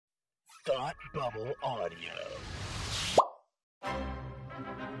Thought Bubble Audio.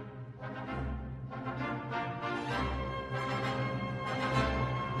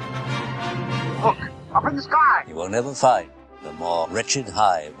 Look, up in the sky! You will never find the more wretched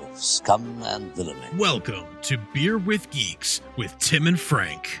hive of scum and villainy. Welcome to Beer with Geeks with Tim and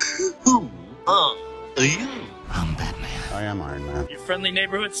Frank. Who are you? I'm Batman. I am Iron Man. Your friendly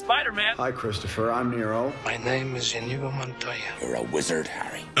neighborhood Spider-Man. Hi, Christopher. I'm Nero. My name is Inigo Montoya. You're a wizard,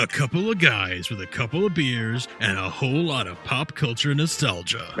 Harry. A couple of guys with a couple of beers and a whole lot of pop culture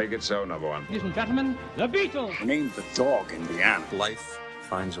nostalgia. Make it so, number one. Ladies and gentlemen, the Beatles. Named the dog Indiana. Life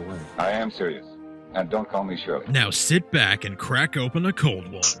finds a way. I am serious. And don't call me Shirley. Now sit back and crack open a cold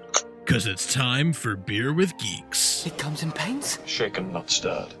one, because it's time for Beer with Geeks. It comes in paints. Shaken, not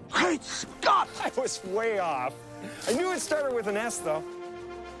stirred. Great Scott! I was way off. I knew it started with an S, though.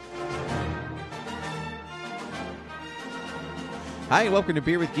 Hi, and welcome to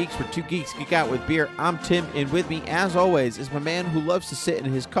Beer with Geeks, where two geeks geek out with beer. I'm Tim, and with me, as always, is my man who loves to sit in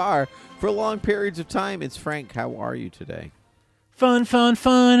his car for long periods of time. It's Frank. How are you today? Fun, fun,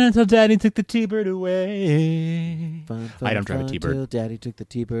 fun, until Daddy took the T-Bird away. Fun, fun, I don't drive a fun T-Bird. Till Daddy took the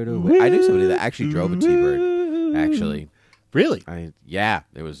T-Bird away. I knew somebody that actually drove a T-Bird, actually. Really? Yeah,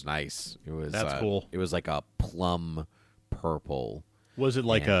 it was nice. It was. That's cool. It was like a plum purple. Was it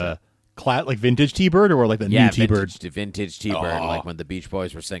like And, like vintage T-Bird or like the new T-Bird? Vintage T-Bird, Oh. like when the Beach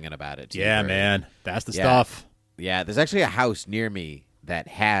Boys were singing about it. Yeah, T-Bird. man. That's the Yeah. stuff. Yeah, there's actually a house near me that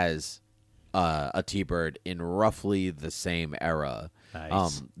has a T-Bird in roughly the same era.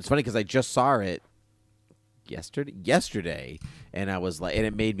 Nice. It's funny because I just saw it yesterday, and I was like, and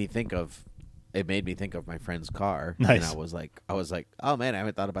it made me think of my friend's car. Nice. And I was like, oh man, I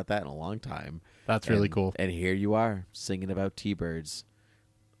haven't thought about that in a long time. That's really cool. And here you are singing about T-Birds.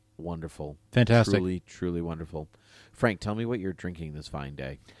 Wonderful. Fantastic. Truly, truly wonderful. Frank, tell me what you're drinking this fine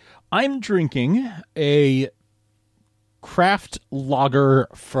day. I'm drinking a craft lager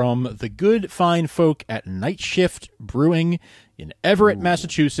from the good fine folk at Night Shift Brewing in Everett,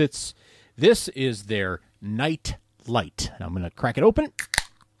 Massachusetts. This is their Night Light. Now I'm going to crack it open.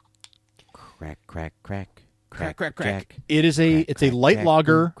 Crack, crack, crack. Crack, crack, crack. Jack. It is a Crack, it's a crack, light crack,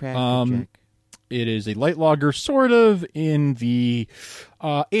 lager. crack, Jack. It is a light lager, sort of in the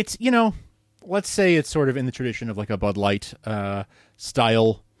it's, let's say it's sort of in the tradition of like a Bud Light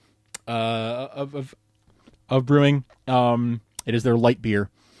style of brewing. It is their light beer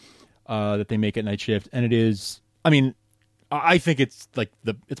that they make at Night Shift, and it is, I think it's like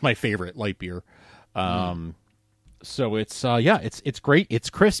it's my favorite light beer. So it's it's great. It's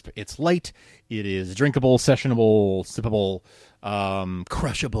crisp. It's light. It is drinkable, sessionable, sippable,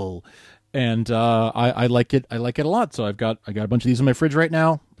 crushable, and I like it. I like it a lot. So I got a bunch of these in my fridge right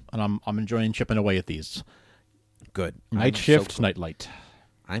now, and I'm enjoying chipping away at these. Good. Night Shift, Night Light.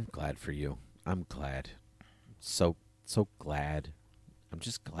 I'm glad for you. I'm glad. So glad. I'm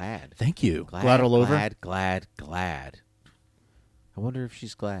just glad. Thank you. Glad all over. Glad. I wonder if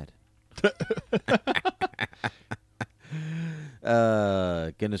she's glad.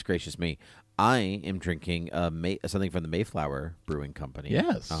 Goodness gracious me. I am drinking something from the Mayflower Brewing Company.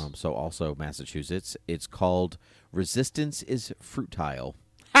 Yes. So also Massachusetts. It's called Resistance is Fruitile.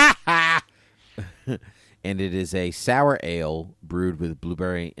 And it is a sour ale brewed with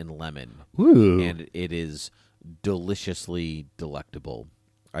blueberry and lemon. Ooh. And it is deliciously delectable.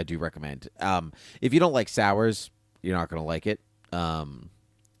 I do recommend. If you don't like sours, you're not going to like it.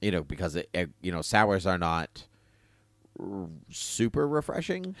 Because sours are not super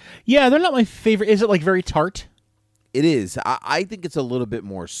refreshing. Yeah, they're not my favorite. Is it like very tart? It is. I think it's a little bit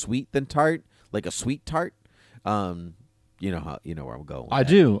more sweet than tart, like a sweet tart. You know where I'm going with I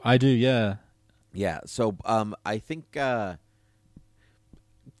that. do. Yeah. Yeah. So I think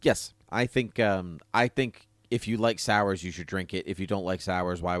yes. I think if you like sours, you should drink it. If you don't like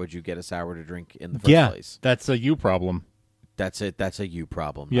sours, why would you get a sour to drink in the first place? That's a you problem. That's it. That's a you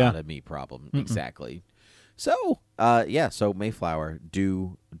problem, Yeah. not a me problem. Mm-mm. Exactly. So, so Mayflower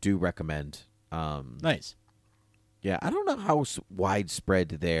do recommend. Nice. Yeah, I don't know how widespread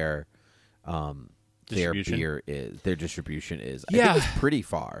their beer is. Their distribution is. I think it's pretty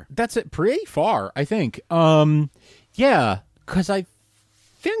far. That's it. Pretty far, I think. Yeah, because I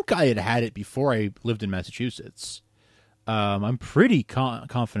think I had it before I lived in Massachusetts. I'm pretty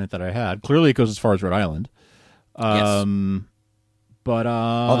confident that I had. Clearly, it goes as far as Rhode Island. Yes. But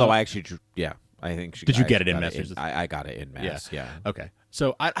although I actually, I think did you get it in Massachusetts? I got it in Mass. Yeah. Okay.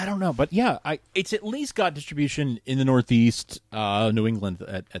 So I don't know, but yeah, it's at least got distribution in the Northeast, New England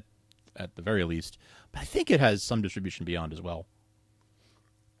at the very least. But I think it has some distribution beyond as well.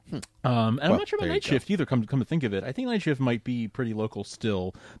 And I'm not sure about Night Shift either. Come to think of it, I think Night Shift might be pretty local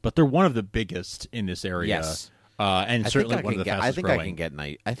still, but they're one of the biggest in this area. Yes. And certainly one of the fastest growing. I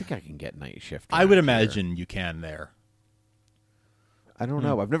think I can get Night Shift. I would imagine you can there. I don't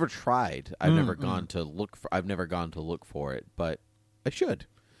know. I've never tried. I've never gone to look for. I've never gone to look for it, but I should.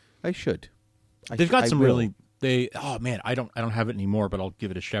 They've got some really. Oh man, I don't have it anymore, but I'll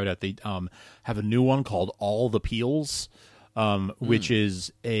give it a shout out. They have a new one called All the Peels, which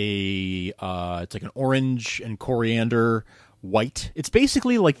is it's like an orange and coriander white. It's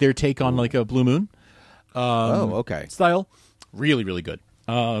basically like their take on like a Blue Moon. Okay. Style, really really good.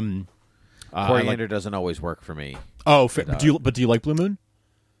 Coriander doesn't always work for me. Oh, do you like Blue Moon?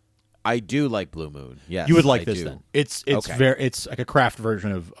 I do like Blue Moon. Yes, you would like this do. then. It's like a craft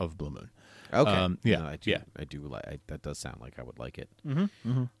version of Blue Moon. Okay. Yeah. No, I do like that. Does sound like I would like it.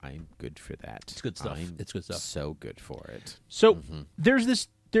 Mm-hmm. I'm good for that. It's good stuff. It's good stuff. So good for it. So there's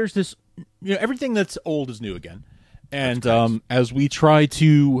this. Everything that's old is new again, and as we try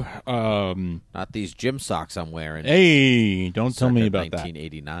to not these gym socks I'm wearing. Hey, don't tell me about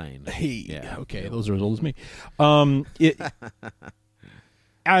 1989. that. Hey, yeah, okay, those are as old as me.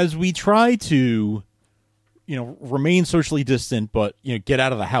 As we try to. Remain socially distant, but get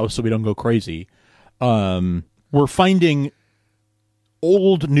out of the house so we don't go crazy. We're finding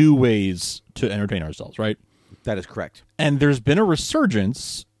old new ways to entertain ourselves, right? That is correct. And there's been a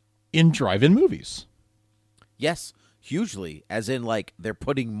resurgence in drive-in movies. Yes, hugely. As in, like, they're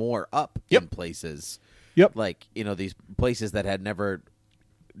putting more up in places. Yep. Like, these places that had never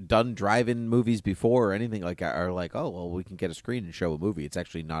done drive-in movies before or anything like that are like, oh, well, we can get a screen and show a movie. It's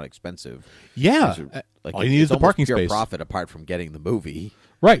actually not expensive. Yeah. All you need is the parking pure space. Profit apart from getting the movie.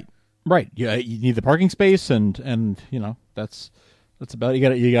 Right. Yeah, you need the parking space and that's about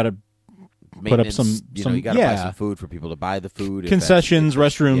it. You got to put up some you got to buy some food for people to buy the food. Concessions,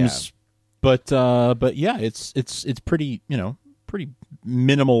 restrooms. Yeah. But yeah, it's pretty, pretty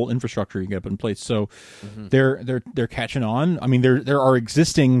minimal infrastructure you got to put in place. So they're catching on. I mean, there are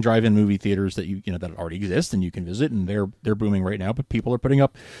existing drive-in movie theaters that that already exist and you can visit, and they're booming right now. But people are putting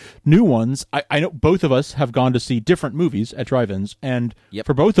up new ones. I know both of us have gone to see different movies at drive-ins, and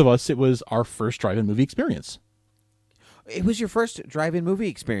for both of us, it was our first drive-in movie experience. It was your first drive-in movie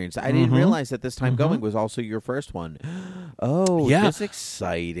experience. I didn't realize that this time going was also your first one. Oh, yeah. That's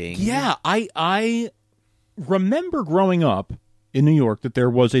exciting. Yeah, I remember growing up in New York that there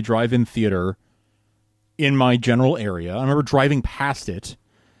was a drive-in theater in my general area. I remember driving past it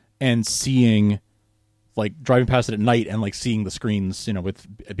and driving past it at night and seeing the screens, with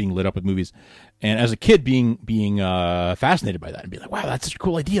being lit up with movies. And as a kid being fascinated by that and being like, wow, that's such a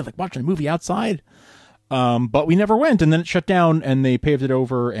cool idea, like watching a movie outside. But we never went, and then it shut down and they paved it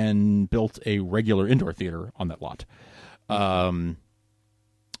over and built a regular indoor theater on that lot.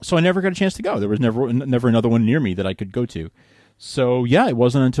 So I never got a chance to go. There was never another one near me that I could go to. So yeah, it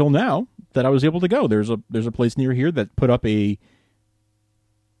wasn't until now that I was able to go. There's a place near here that put up a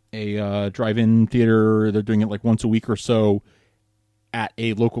drive-in theater. They're doing it like once a week or so at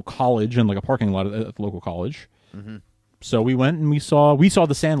a local college and like a parking lot at the local college. Mm-hmm. So we went and we saw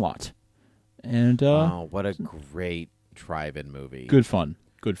The Sandlot. And wow, what a great drive-in movie! Good fun.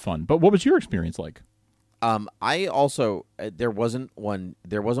 But what was your experience like? I also there wasn't one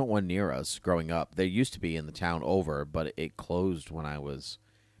near us growing up. There used to be in the town over, but it closed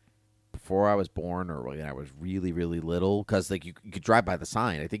before I was born or when I was really really little. Because you could drive by the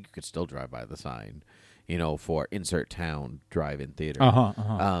sign. I think you could still drive by the sign, for insert town drive-in theater.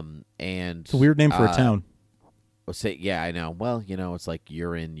 And it's a weird name for a town. Yeah, I know. Well, it's like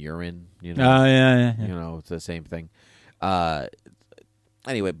urine. Yeah. It's the same thing.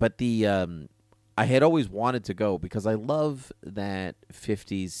 Anyway, but I had always wanted to go because I love that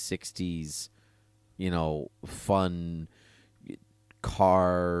 50s, 60s, fun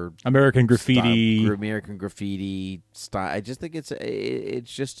car American graffiti style. I just think it's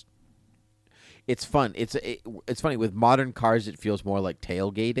fun. It's funny with modern cars. It feels more like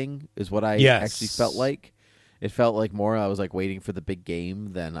tailgating is what I actually felt like. It felt like more I was like waiting for the big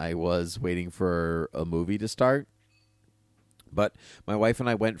game than I was waiting for a movie to start. But my wife and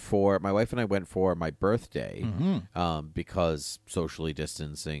I went for my birthday because socially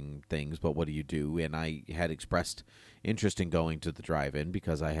distancing things. But what do you do? And I had expressed interest in going to the drive-in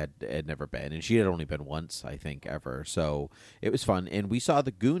because I had never been, and she had only been once, I think, ever. So it was fun, and we saw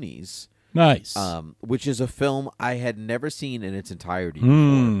The Goonies. Nice, which is a film I had never seen in its entirety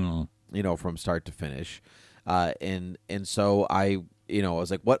before. From start to finish. And so I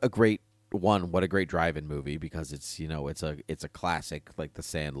was like, what a great drive-in movie because it's it's a classic like The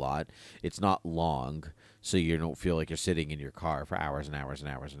Sandlot. It's not long, so you don't feel like you're sitting in your car for hours and hours and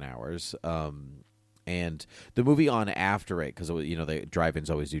hours and hours. And the movie on after it, because the drive-ins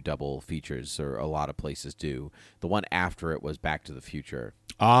always do double features, or a lot of places do. The one after it was Back to the Future.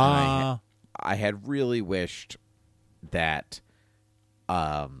 I had really wished that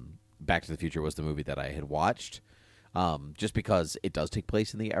Back to the Future was the movie that I had watched. Just because it does take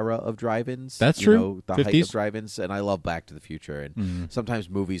place in the era of drive-ins. That's true. The 50s. height of drive-ins, and I love Back to the Future. And sometimes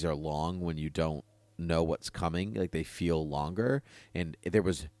movies are long when you don't know what's coming. Like, they feel longer. And it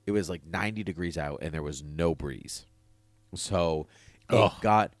was like 90 degrees out, and there was no breeze. So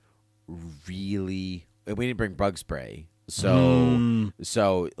got really... We didn't bring bug spray.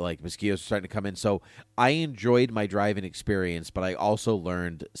 So like mosquitoes were starting to come in. So I enjoyed my drive-in experience, but I also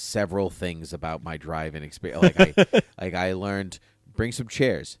learned several things about my drive-in experience. Like I learned, bring some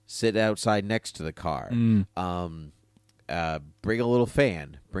chairs, sit outside next to the car, bring a little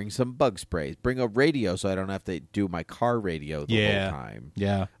fan, bring some bug sprays, bring a radio so I don't have to do my car radio the whole time.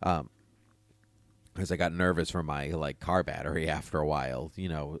 Yeah. Because I got nervous for my car battery after a while,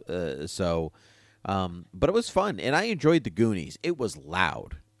 but it was fun, and I enjoyed the Goonies. It was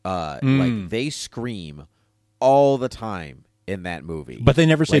loud. Like, they scream all the time in that movie. But they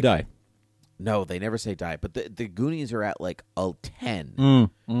never say die. No, they never say die. But the Goonies are at like a 10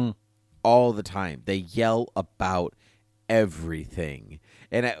 all the time. They yell about everything.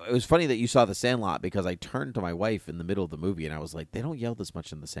 And it was funny that you saw The Sandlot, because I turned to my wife in the middle of the movie, and I was like, they don't yell this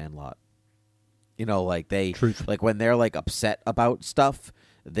much in The Sandlot. Like when they're like upset about stuff,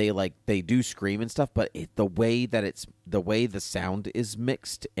 they do scream and stuff, but the way the sound is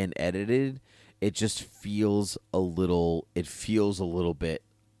mixed and edited, it just feels a little bit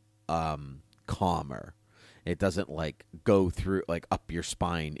calmer. It doesn't like go through like up your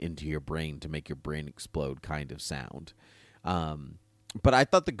spine into your brain to make your brain explode kind of sound. But I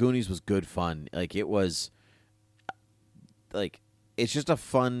thought the Goonies was good fun. Like, it was like, it's just a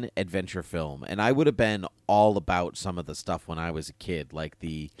fun adventure film, and I would have been all about some of the stuff when I was a kid, like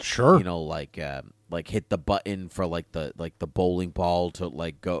like hit the button for like the bowling ball to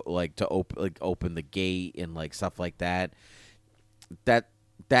like go like to open the gate and like stuff like that. That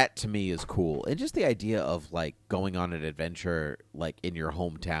to me is cool, and just the idea of like going on an adventure like in your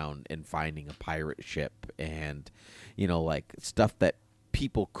hometown and finding a pirate ship, and like stuff that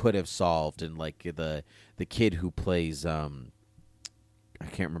people could have solved, and like the kid who plays I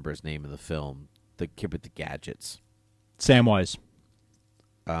can't remember his name in the film. The kid with the gadgets. Samwise.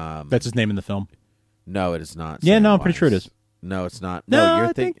 That's his name in the film. No, it is not. Yeah, Samwise. no, I'm pretty sure it is. No, it's not. No, you're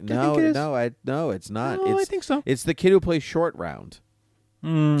I think it is. No, it's not. No, I think so. It's the kid who plays Short Round.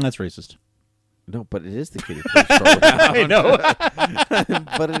 That's racist. No, but it is the kid who plays Short Round. I know.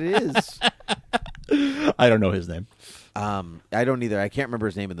 But it is. I don't know his name. I don't either. I can't remember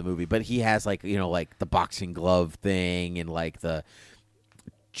his name in the movie, but he has like like the boxing glove thing, and like the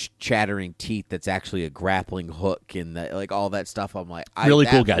chattering teeth that's actually a grappling hook, and like all that stuff. I'm like, really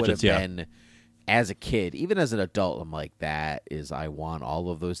cool gadgets. Yeah. Been, as a kid, even as an adult, I'm like, I want all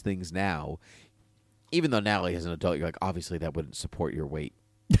of those things now. Even though now, like, as an adult, you're like, obviously that wouldn't support your weight.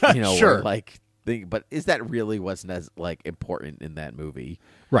 Sure. Or, like, but is that really wasn't as like important in that movie?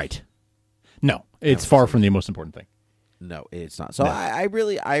 Right. No, it's far from the most important thing. No, it's not. So no. I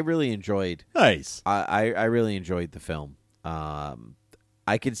really enjoyed. Nice. I really enjoyed the film.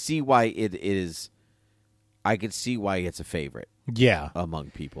 I can see why it is. I can see why it's a favorite. Yeah,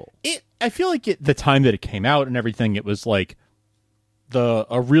 among people. I feel like the time that it came out and everything, it was like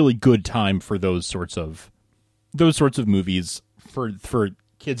a really good time for those sorts of movies for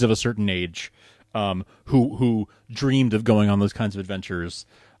kids of a certain age, who dreamed of going on those kinds of adventures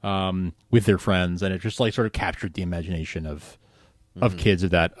with their friends, and it just like sort of captured the imagination of kids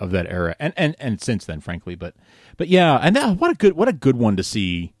of that era, and since then, frankly. But yeah, and what a good one to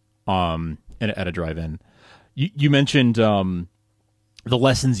see at a drive-in. You mentioned the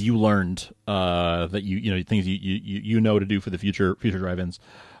lessons you learned that things you know to do for the future drive-ins.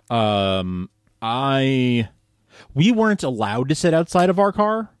 We weren't allowed to sit outside of our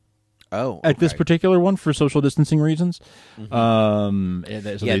car. Oh, okay. At this particular one for social distancing reasons.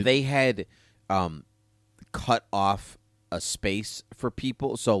 Mm-hmm. They had cut off a space for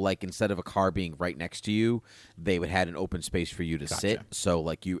people. So, like, instead of a car being right next to you, they would had an open space for you to sit. So,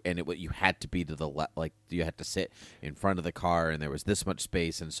 like, you had to be to the left. Like, you had to sit in front of the car, and there was this much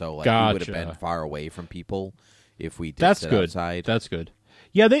space, and so like we would have been far away from people if we did sit outside. That's good.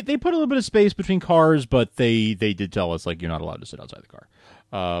 Yeah, they put a little bit of space between cars, but they did tell us like you're not allowed to sit outside the car,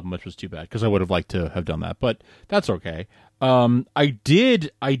 which was too bad because I would have liked to have done that, but that's okay. I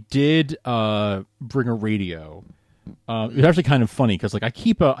did bring a radio It was actually kind of funny because like I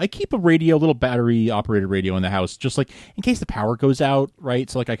keep a radio, little battery operated radio in the house, just like in case the power goes out, right?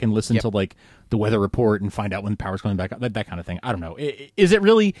 So like I can listen to like the weather report and find out when the power's coming back, that kind of thing. I don't know. Is it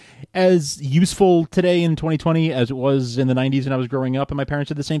really as useful today in 2020 as it was in the 90s when I was growing up and my parents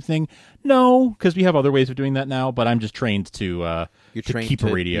did the same thing? No, because we have other ways of doing that now. But I'm just trained to keep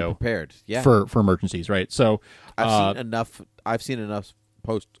a radio be prepared, for emergencies, right? So I've seen enough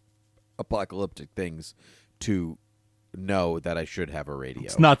post-apocalyptic things to know that I should have a radio.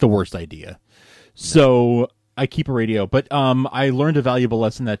 It's not the worst idea. No. So I keep a radio, but I learned a valuable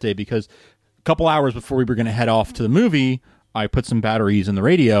lesson that day because a couple hours before we were going to head off to the movie, I put some batteries in the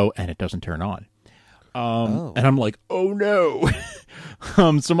radio and it doesn't turn on. And I'm like, oh no.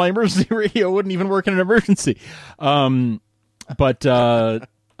 So my emergency radio wouldn't even work in an emergency. But I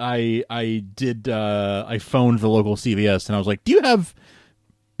phoned the local CVS and I was like, do you have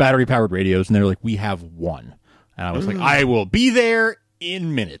battery powered radios? And they're like, we have one. And I was like, I will be there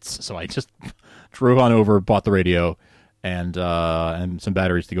in minutes. So I just drove on over, bought the radio, and some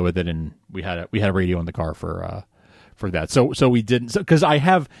batteries to go with it, and we had a radio in the car for that. So we didn't, because I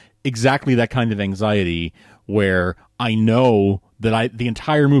have exactly that kind of anxiety where I know that the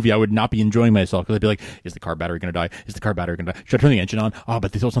entire movie I would not be enjoying myself because I'd be like, is the car battery going to die? Is the car battery going to die? Should I turn the engine on? Oh,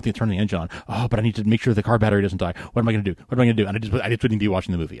 but they told something to turn the engine on. Oh, but I need to make sure the car battery doesn't die. What am I going to do? What am I going to do? And I just wouldn't be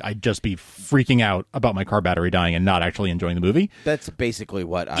watching the movie. I'd just be freaking out about my car battery dying and not actually enjoying the movie. That's basically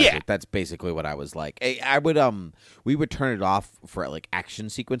what I was like. I would we would turn it off for like action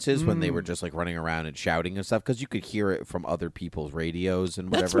sequences when they were just like running around and shouting and stuff because you could hear it from other people's radios and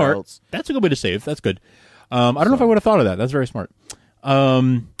whatever else. That's a good way to save. That's good. I don't know if I would have thought of that. That's very smart.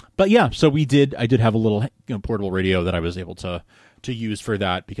 But yeah, so I did have a little portable radio that I was able to use for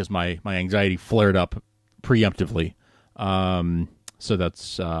that because my anxiety flared up preemptively. So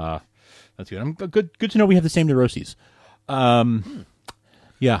that's good. I'm good to know we have the same neuroses.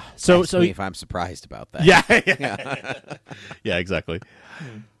 Yeah. So Ask me if I'm surprised about that. Yeah. Yeah, exactly.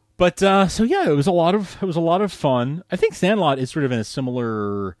 But so yeah, it was a lot of fun. I think Sandlot is sort of in a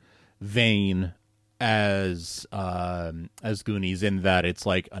similar vein as Goonies in that it's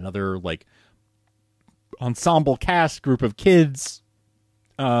like another like ensemble cast group of kids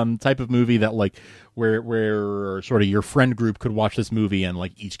type of movie that like where sort of your friend group could watch this movie and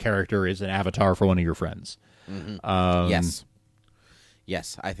like each character is an avatar for one of your friends. Mm-hmm.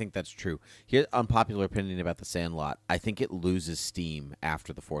 Yes, I think that's true. Here, unpopular opinion about The Sandlot, I think it loses steam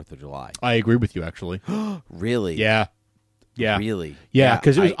after the 4th of July. I agree with you, actually. Really? Yeah. Really? Yeah,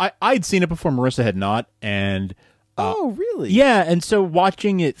 because I'd seen it before, Marissa had not, and oh, really? Yeah, and so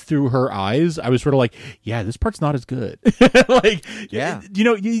watching it through her eyes, I was sort of like, yeah, this part's not as good. Like, yeah, you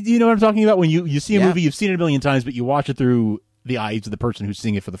know what I'm talking about when you see a movie, you've seen it a million times, but you watch it through the eyes of the person who's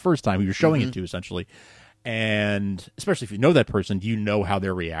seeing it for the first time, who you're showing it to, essentially. And especially if you know that person, you know how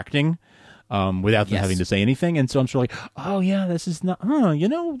they're reacting without them having to say anything. And so I'm sort of like, oh, yeah, this is not,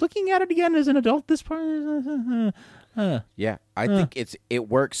 looking at it again as an adult, this part is... Yeah, I think it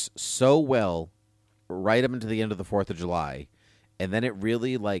works so well right up into the end of the 4th of July, and then it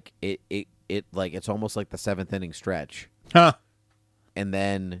really like it it's almost like the 7th inning stretch. And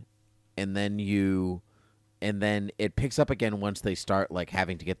then it picks up again once they start like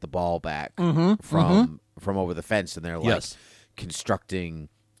having to get the ball back from over the fence, and they're like constructing,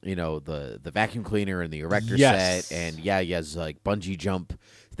 the vacuum cleaner and the erector set, and like bungee jump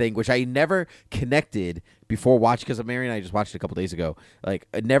thing, which I never connected before watching, because Mary and I just watched it a couple days ago. Like,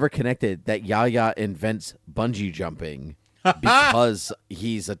 I never connected that Yaya invents bungee jumping because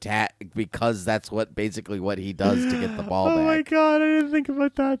because that's basically what he does to get the ball back. Oh my god, I didn't think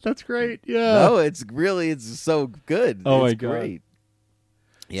about that. That's great. Yeah. No, it's so good. Oh it's my god. Great.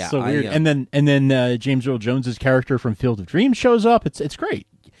 Yeah. So weird. And then James Earl Jones's character from Field of Dreams shows up. It's great.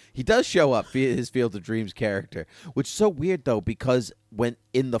 He does show up, his Field of Dreams character, which is so weird, though, because when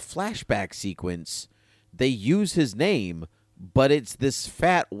in the flashback sequence, they use his name, but it's this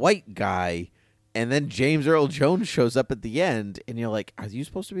fat white guy, and then James Earl Jones shows up at the end, and you're like, are you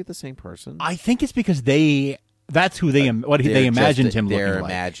supposed to be the same person? I think it's because that's who they imagined him looking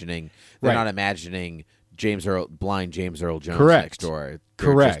like. They're not imagining blind James Earl Jones Correct. Next door.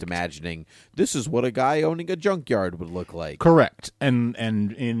 They're Correct. just imagining this is what a guy owning a junkyard would look like. Correct. And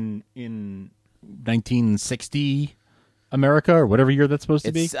in 1960 America, or whatever year that's supposed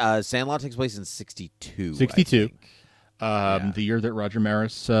to be. Sandlot takes place in 62. 62. The year that Roger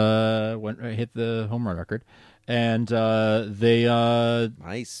Maris hit the home run record. And they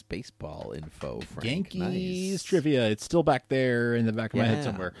nice baseball info, Frank. Yankees nice. Trivia. It's still back there in the back of my head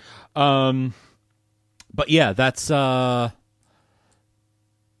somewhere. But yeah, that's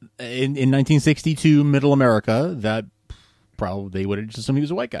in 1962 Middle America, that probably they would have just assumed he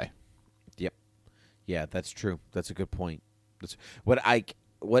was a white guy. Yep. Yeah, that's true. That's a good point. That's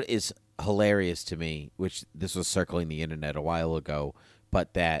what is hilarious to me, which this was circling the internet a while ago,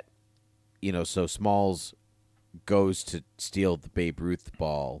 but that, so Smalls goes to steal the Babe Ruth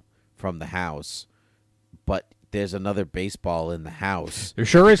ball from the house, but there's another baseball in the house. There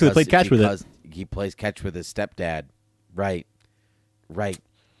sure is. They played catch with it. He plays catch with his stepdad. Right.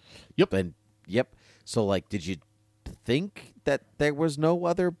 Yep. Yep. So, did you think that there was no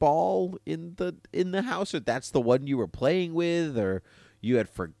other ball in the house, or that's the one you were playing with, or you had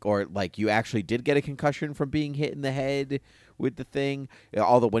you actually did get a concussion from being hit in the head with the thing?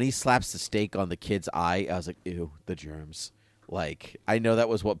 Although when he slaps the steak on the kid's eye, I was like, ew, the germs. I know that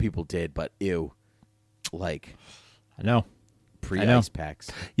was what people did, but ew. I know. Pre-ice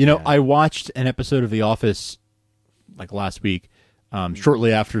packs. I watched an episode of The Office last week,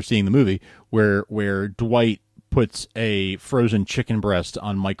 shortly after seeing the movie, where Dwight puts a frozen chicken breast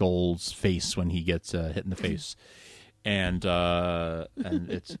on Michael's face when he gets hit in the face. And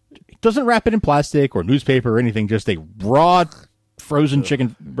it doesn't wrap it in plastic or newspaper or anything, just a raw frozen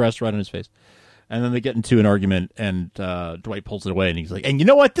chicken breast right on his face. And then they get into an argument, and Dwight pulls it away, and he's like, "And you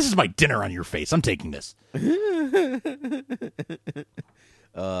know what? This is my dinner on your face. I'm taking this." Anyway,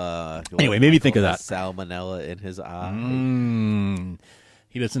 maybe think of that. Salmonella in his eye.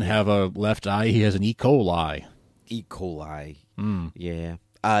 He doesn't have a left eye. He has an E. coli. E. coli. Yeah.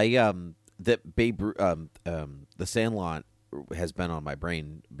 That Babe, the Sandlot has been on my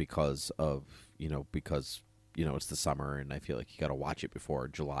brain because of it's the summer, and I feel like you got to watch it before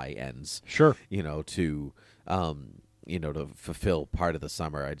July ends. Sure. To fulfill part of the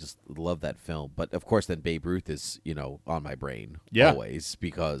summer. I just love that film. But of course, then Babe Ruth is on my brain always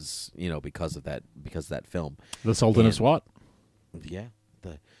because of that film. The Sultan of SWAT. Yeah,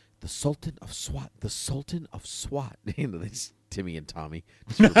 the Sultan of SWAT. The Sultan of SWAT. It's Timmy and Tommy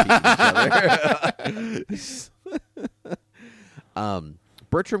just repeating each other.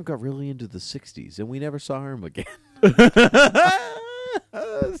 Bertram got really into the 60s, and we never saw him again. It's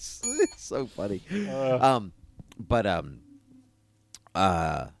so funny. But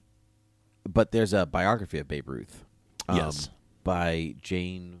there's a biography of Babe Ruth. Yes. By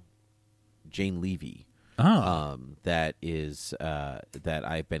Jane Levy. That is that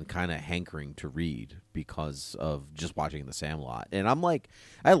I've been kind of hankering to read because of just watching The Sandlot. And I'm I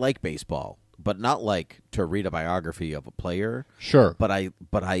like baseball, but not to read a biography of a player. Sure. But I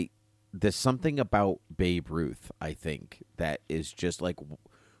there's something about Babe Ruth, I think, that is just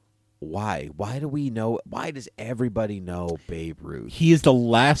why? Why do we know? Why does everybody know Babe Ruth? He is the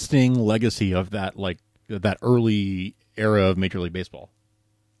lasting legacy of that that early era of Major League Baseball.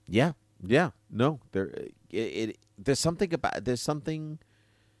 Yeah. No, there's something about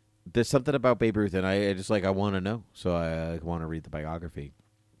Babe Ruth, and I just I want to know, so I want to read the biography.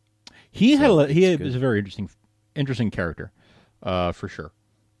 He was a very interesting character, for sure.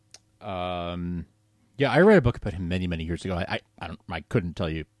 I read a book about him many years ago. I couldn't tell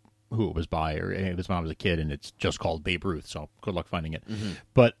you who it was by, or it was when I was a kid, and it's just called Babe Ruth. So good luck finding it. Mm-hmm.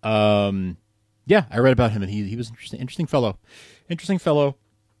 But I read about him, and he was an interesting fellow.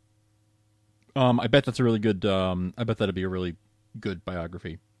 I bet that's a really good. I bet that'd be a really good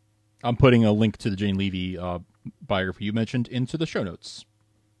biography. I'm putting a link to the Jane Levy biography you mentioned into the show notes.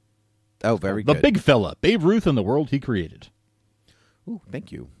 Oh, very good. The big fella, Babe Ruth and the world he created. Ooh,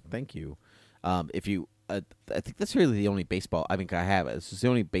 thank you. If you, I think that's really the only baseball. I think I have. This is the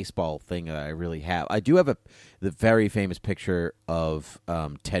only baseball thing that I really have. I do have the very famous picture of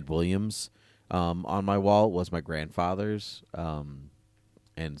Ted Williams on my wall. It was my grandfather's.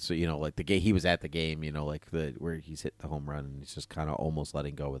 And so, the game, he was at the game, where he's hit the home run and he's just kind of almost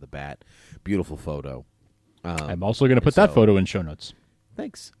letting go with a bat. Beautiful photo. I'm also going to put that photo in show notes.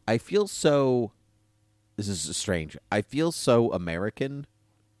 Thanks. I feel so, this is strange. I feel so American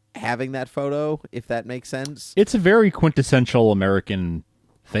having that photo, if that makes sense. It's a very quintessential American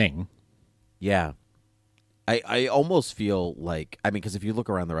thing. Yeah. I almost feel because if you look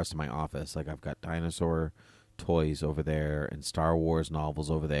around the rest of my office, I've got dinosaur toys over there and Star Wars novels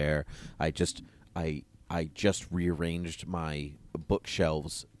over there. I just rearranged my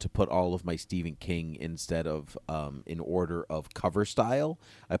bookshelves to put all of my Stephen King instead of in order of cover style.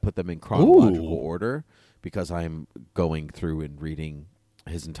 I put them in chronological order because I'm going through and reading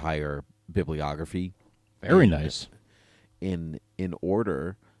his entire bibliography. Very nice. In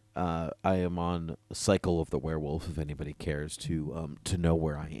order. I am on Cycle of the Werewolf, if anybody cares to know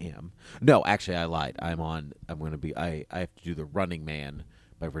where I am. No, actually, I lied. I have to do The Running Man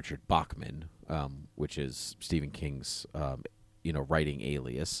by Richard Bachman, which is Stephen King's writing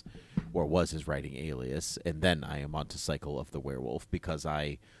alias, or was his writing alias, and then I am on to Cycle of the Werewolf because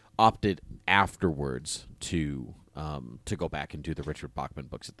I opted afterwards to go back and do the Richard Bachman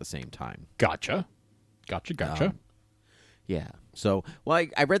books at the same time. Gotcha. Yeah. So, well,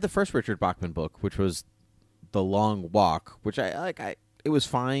 I read the first Richard Bachman book, which was The Long Walk, which I it was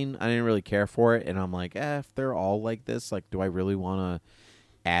fine. I didn't really care for it, and I'm like, if they're all like this, like, do I really want to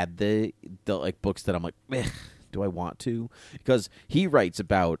add the like books that I'm like, do I want to? Because he writes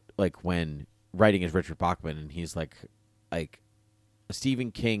about like when writing as Richard Bachman, and he's like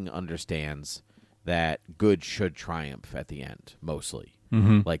Stephen King understands that good should triumph at the end, mostly.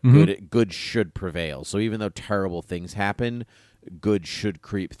 Like good should prevail. So even though terrible things happen, good should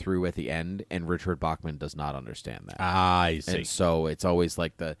creep through at the end, and Richard Bachman does not understand that. I see. And so it's always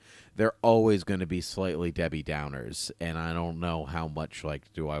like they're always going to be slightly Debbie Downers, and I don't know how much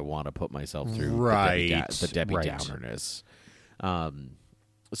like do I want to put myself through the Debbie Downerness.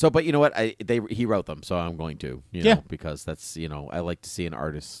 So, but you know what? He wrote them, so I'm going to, know, because that's, I like to see an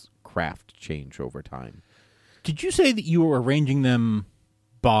artist's craft change over time. Did you say that you were arranging them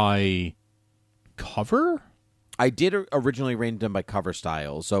by cover? I did originally arrange them by cover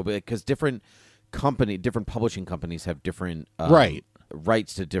style, so because different publishing companies have different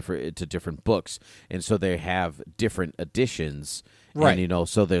rights to different books, and so they have different editions, right? And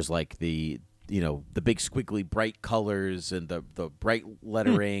so there's like the big squiggly bright colors and the bright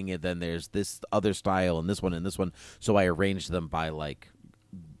lettering, and then there's this other style and this one. So I arranged them by like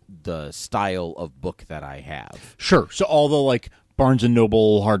the style of book that I have. Sure. So all the like Barnes &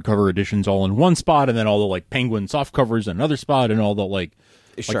 Noble hardcover editions all in one spot, and then all the like Penguin soft covers in another spot, and all the like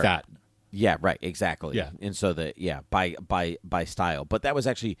that. Yeah, right, exactly. Yeah. And so by style. But that was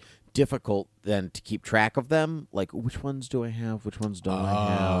actually difficult then to keep track of them. Like, which ones do I have? Which ones don't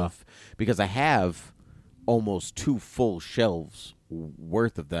I have? Because I have almost 2 full shelves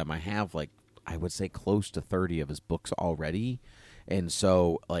worth of them. I have like, I would say close to 30 of his books already. And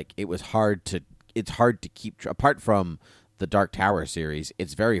so like it's hard to keep apart from the Dark Tower series,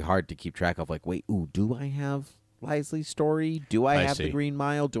 it's very hard to keep track of like, wait, do I have Lisley's story? Do I have The Green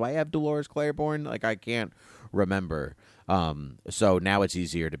Mile? Do I have Dolores Claiborne? Like, I can't remember. So now it's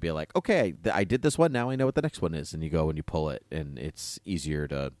easier to be like, okay, I did this one. Now I know what the next one is, and you go and you pull it, and it's easier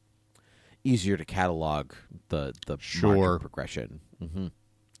to catalog the margin progression.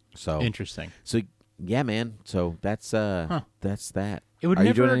 So interesting. So yeah, man. So that's that's that. It would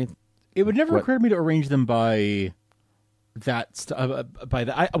never occur to me to arrange them by that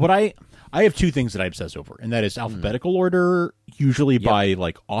I have 2 things that I obsess over, and that is alphabetical order, usually by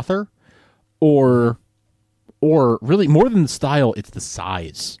like author, or really more than the style, it's the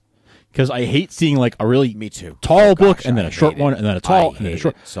size. Because I hate seeing like a really tall book and then a short one and then a tall and then a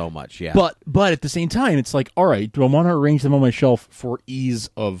short. So much, yeah. But at the same time, it's like, all right, do I want to arrange them on my shelf for ease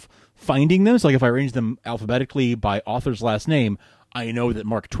of finding them? So like if I arrange them alphabetically by author's last name, I know that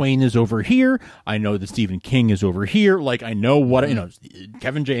Mark Twain is over here. I know that Stephen King is over here. Like I know what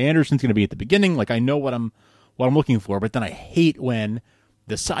Kevin J. Anderson's going to be at the beginning. Like I know what I'm looking for. But then I hate when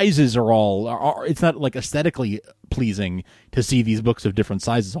the sizes are it's not like aesthetically pleasing to see these books of different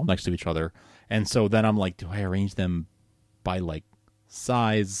sizes all next to each other. And so then I'm like, do I arrange them by like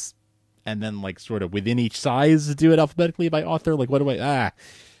size, and then like sort of within each size do it alphabetically by author? Like what do I?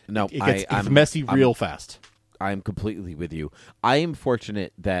 No, it's messy real fast. I'm completely with you. I am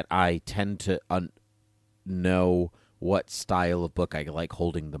fortunate that I tend to know what style of book I like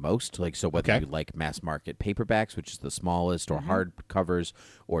holding the most. Like, so whether you like mass market paperbacks, which is the smallest, or hardcovers,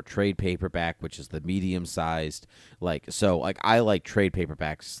 or trade paperback, which is the medium sized. Like, so like I like trade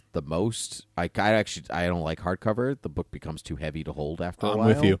paperbacks the most. I don't like hardcover. The book becomes too heavy to hold after a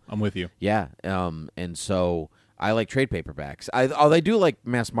while. I'm with you. Yeah. And so I like trade paperbacks. I do like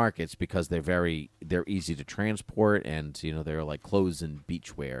mass markets because they're easy to transport, and they're like clothes and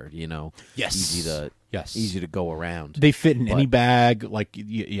beachwear. Yes, easy to go around. They fit in any bag. Like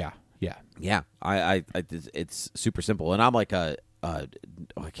yeah. I it's super simple, and I'm like I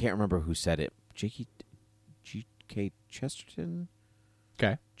can't remember who said it. G.K. Chesterton.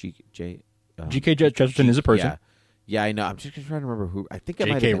 Okay. G.K. Chesterton is a person. Yeah, I know. I'm just trying to remember who. I think it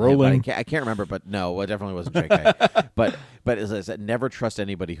might have J.K. been Rowling. I can't remember, but no, it definitely wasn't J.K. but as I said, never trust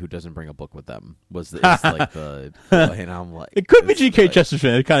anybody who doesn't bring a book with them. And I'm like, it could be G.K.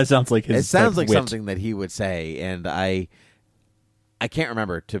 Chesterton. It kind of sounds like his. It sounds like something that he would say, and I can't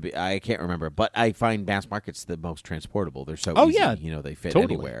remember I can't remember, but I find mass markets the most transportable. They're so easy. Yeah, they fit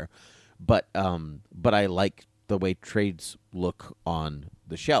totally. anywhere. But I like the way trades look on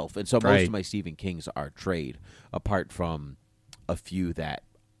the shelf, and so most of my Stephen Kings are trade, apart from a few that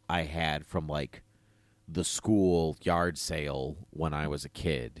I had from like the school yard sale when I was a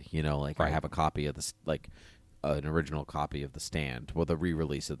kid. You know, like I have a copy of this, like an original copy of The Stand, well, the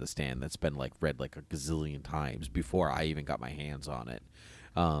re-release of The Stand that's been like read like a gazillion times before I even got my hands on it.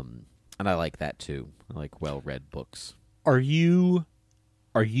 And I like that too. I like well-read books. Are you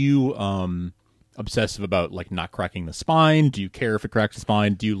obsessive about like not cracking the spine? Do you care if it cracks the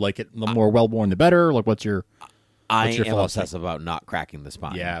spine? Do you like it the more well-worn the better? Like what's your I am philosophy? obsessive about not cracking the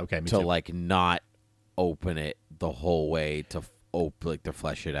spine. Yeah, okay, me to too. like not open it the whole way to like to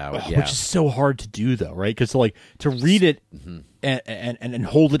flesh it out. Which is so hard to do though, right? Because like to read it and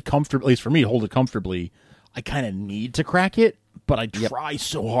hold it comfortably, at least for me, hold it comfortably, I kind of need to crack it, but I try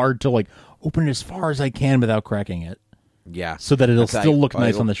so hard to like open it as far as I can without cracking it. Yeah, so that it'll still look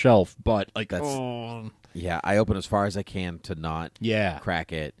nice on the shelf. But like yeah, I open as far as I can to not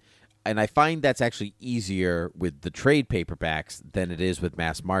crack it. And I find that's actually easier with the trade paperbacks than it is with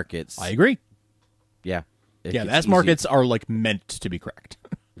mass markets. I agree. Yeah. Mass markets are like meant to be cracked.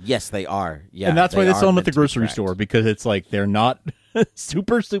 Yes, they are. Yeah, and that's why they sell them at the meant to be grocery cracked. store, because it's like they're not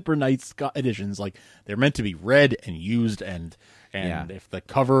super nice editions. Like they're meant to be read and used, and if the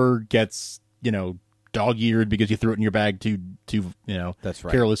cover gets dog-eared because you threw it in your bag too that's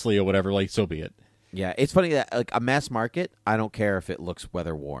right. carelessly or whatever, like so be it. Yeah, it's funny that like a mass market, I don't care if it looks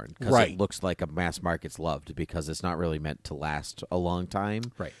weather worn because Right. it looks like a mass market's loved because it's not really meant to last a long time.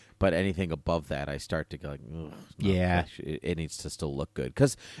 Right. But anything above that, I start to go like, ugh, Yeah. it needs to still look good.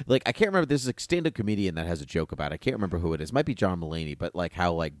 Because like I can't remember. There's a stand-up comedian that has a joke about it. I can't remember who it is. It might be John Mulaney, but like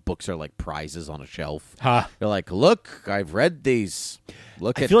how like books are like prizes on a shelf. Huh. You're like, look, I've read these.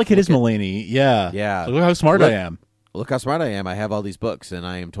 I feel like it is Mulaney. Yeah. Yeah. Look how smart I am. Look how smart I am. I have all these books, and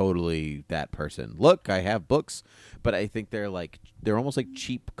I am totally that person. Look, I have books, but I think they're almost like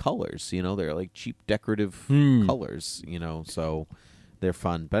cheap colors. They're like cheap decorative colors. So they're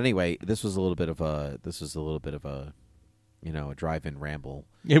fun. But anyway, this was a little bit of a a drive-in ramble.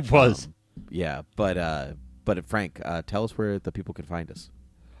 It was. Yeah, but Frank, tell us where the people can find us.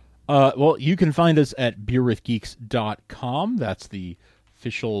 Well, you can find us at beerwithgeeks.com. That's the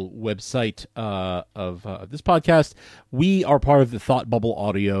official website of this podcast. We are part of the Thought Bubble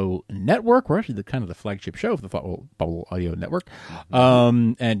Audio Network. We're actually the flagship show of the Thought Bubble Audio Network.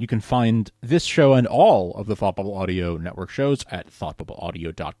 And you can find this show and all of the Thought Bubble Audio Network shows at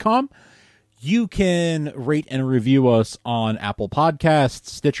thoughtbubbleaudio.com. You can rate and review us on Apple Podcasts,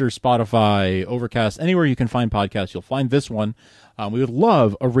 Stitcher, Spotify, Overcast, anywhere you can find podcasts. You'll find this one. We would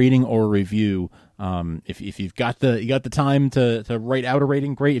love a rating or a review. If you've got the time to write out a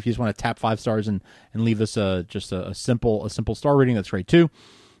rating, great. If you just want to tap 5 stars and leave us just a simple star rating, that's great too.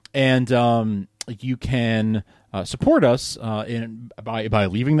 And you can support us by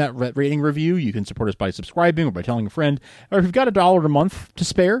leaving that rating review. You can support us by subscribing or by telling a friend. Or if you've got $1 a month to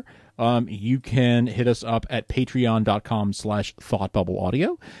spare, you can hit us up at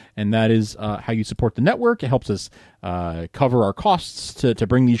patreon.com/thoughtbubbleaudio, and that is how you support the network. It helps us cover our costs to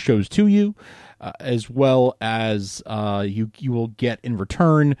bring these shows to you, as well as you will get in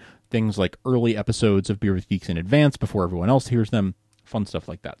return things like early episodes of Beer with Geeks in advance before everyone else hears them, fun stuff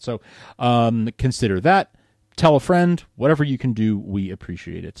like that. So consider that. Tell a friend. Whatever you can do, we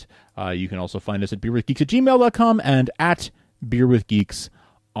appreciate it. You can also find us at beerwithgeeks@gmail.com and at beerwithgeeks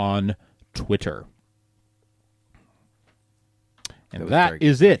on Twitter. And that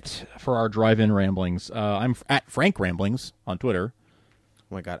is it for our drive-in ramblings. I'm at Frank Ramblings on Twitter.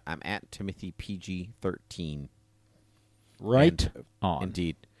 Oh my God, I'm at Timothy PG13. Right on.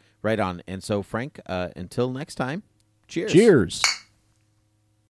 Indeed. Right on. And so, Frank, until next time, cheers. Cheers.